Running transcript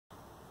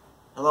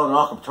Hello and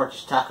welcome.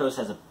 Torchy Tacos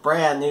has a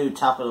brand new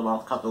taco of the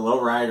month called the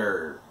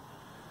Lowrider,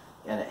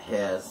 and it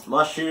has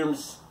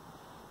mushrooms,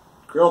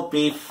 grilled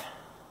beef,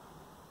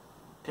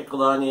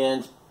 pickled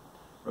onions,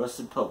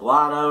 roasted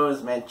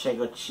poblanos,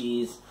 Manchego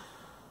cheese,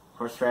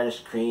 horseradish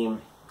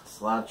cream,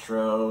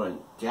 cilantro, and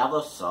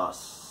Diablo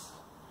Sauce.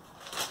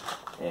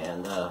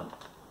 And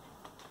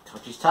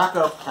Torchy's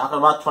Taco of the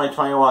month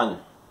 2021.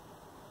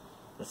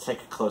 Let's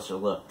take a closer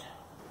look.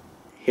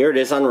 Here it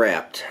is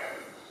unwrapped.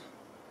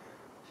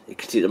 You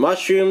can see the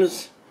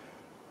mushrooms,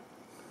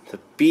 the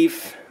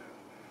beef,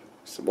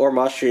 some more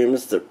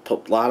mushrooms, the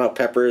poblano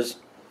peppers,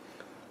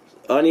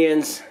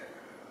 onions.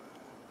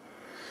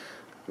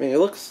 I mean, it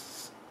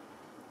looks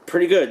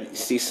pretty good. You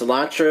see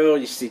cilantro,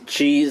 you see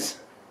cheese.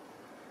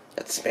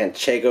 That's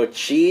Manchego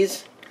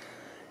cheese.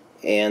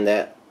 And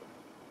that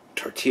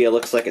tortilla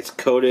looks like it's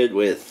coated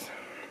with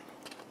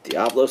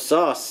Diablo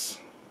Sauce.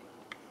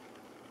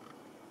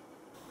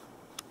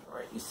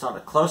 Alright, you saw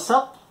the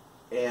close-up.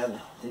 And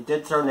they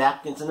did throw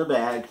napkins in the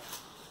bag,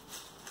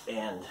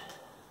 and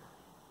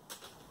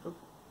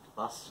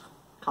lost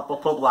a couple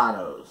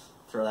poblanos.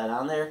 Throw that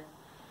on there.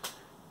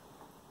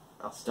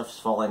 That stuff's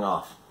falling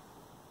off.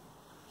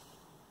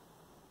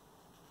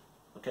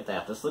 Look at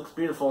that. This looks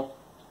beautiful.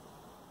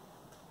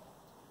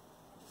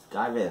 Let's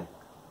dive in.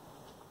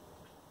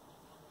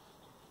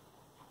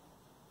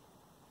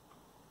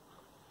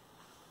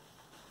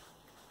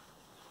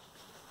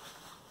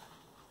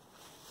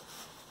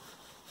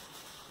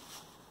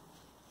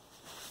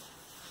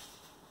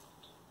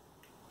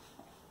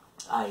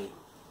 I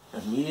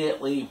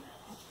immediately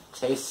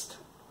taste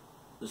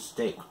the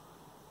steak.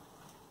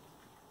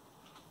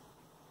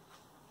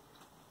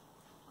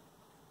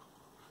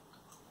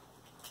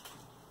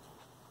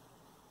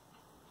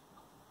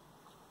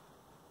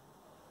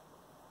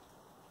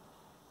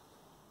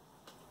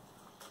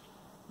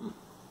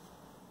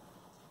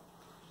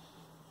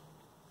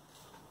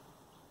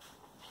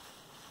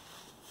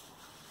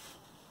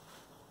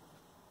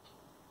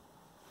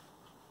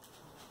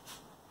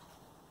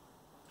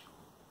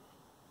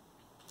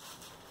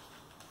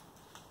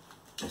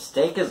 The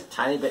steak is a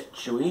tiny bit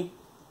chewy,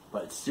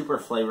 but it's super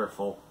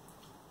flavorful.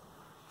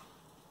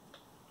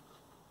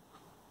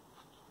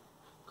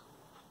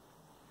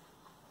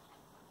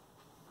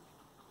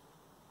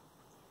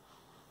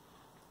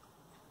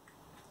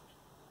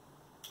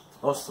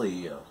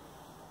 Mostly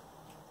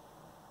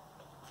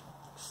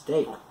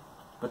steak,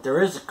 but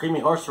there is a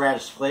creamy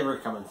horseradish flavor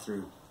coming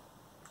through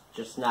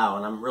just now,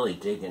 and I'm really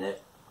digging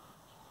it.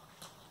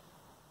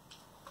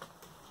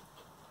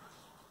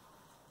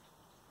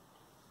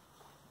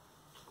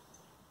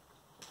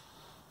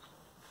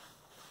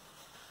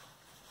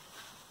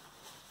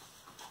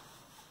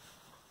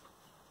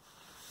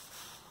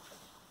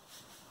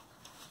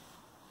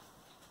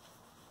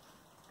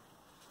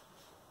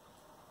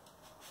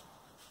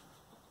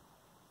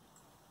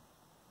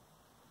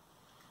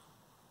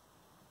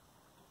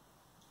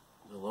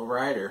 The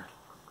Lowrider.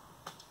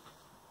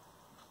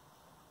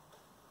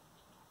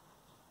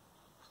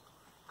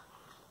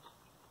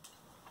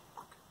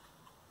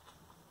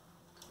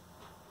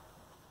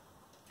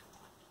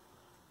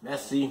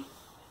 Messy,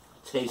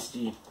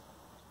 tasty.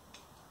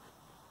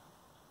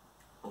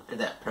 Look at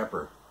that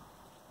pepper.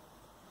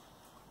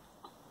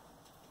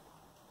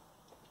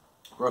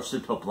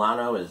 Roasted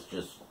poblano is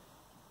just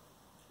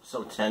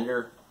so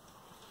tender.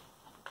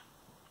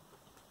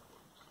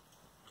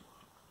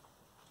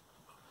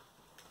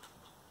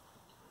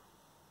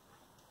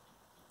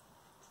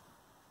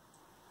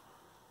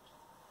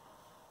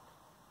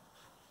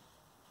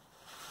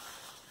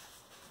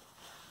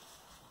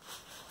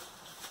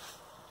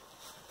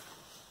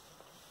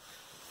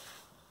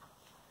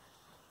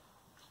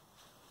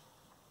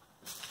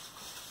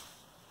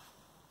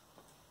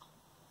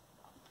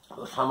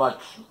 Look how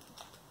much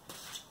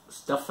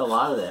stuff fell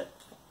out of that.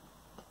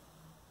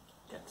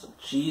 Got some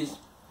cheese,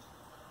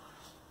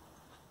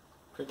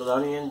 pickled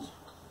onions,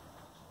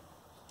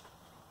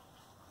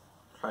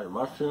 try the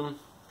mushroom,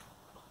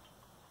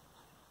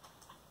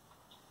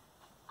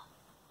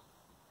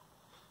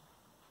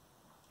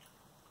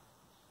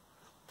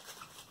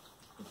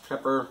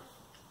 pepper,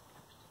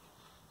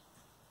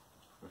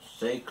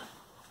 steak.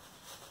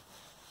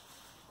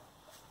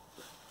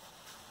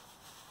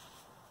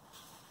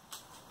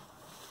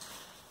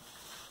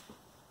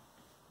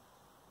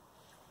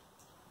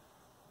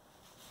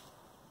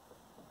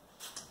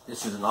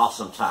 This is an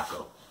awesome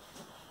taco.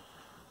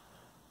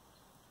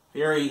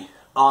 Very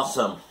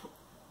awesome.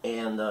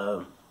 And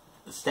the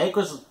steak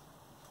was a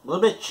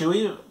little bit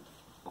chewy,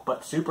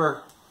 but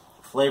super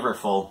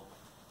flavorful.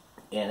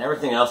 And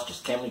everything else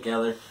just came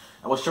together.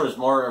 I wish there was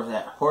more of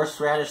that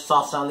horseradish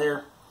sauce on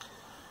there.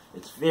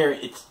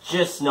 It's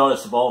just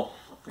noticeable.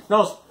 It's a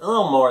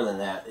little more than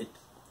that.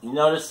 You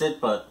notice it,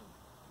 but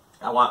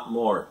I want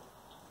more.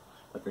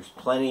 But there's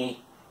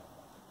plenty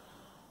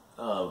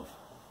of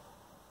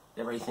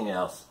everything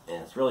else,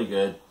 and it's really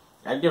good.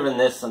 I've given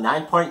this a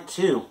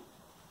 9.2.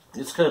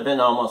 This could have been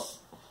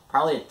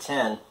probably a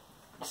 10.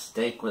 The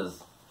steak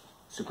was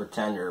super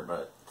tender,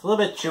 but it's a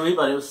little bit chewy,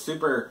 but it was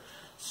super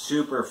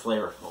super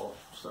flavorful.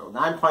 So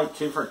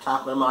 9.2 for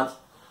top of the month.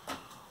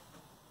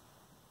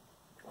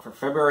 For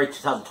February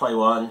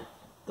 2021,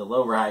 the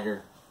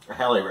Lowrider. I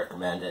highly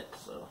recommend it.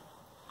 So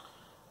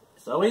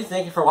always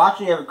thank you for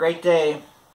watching. You have a great day.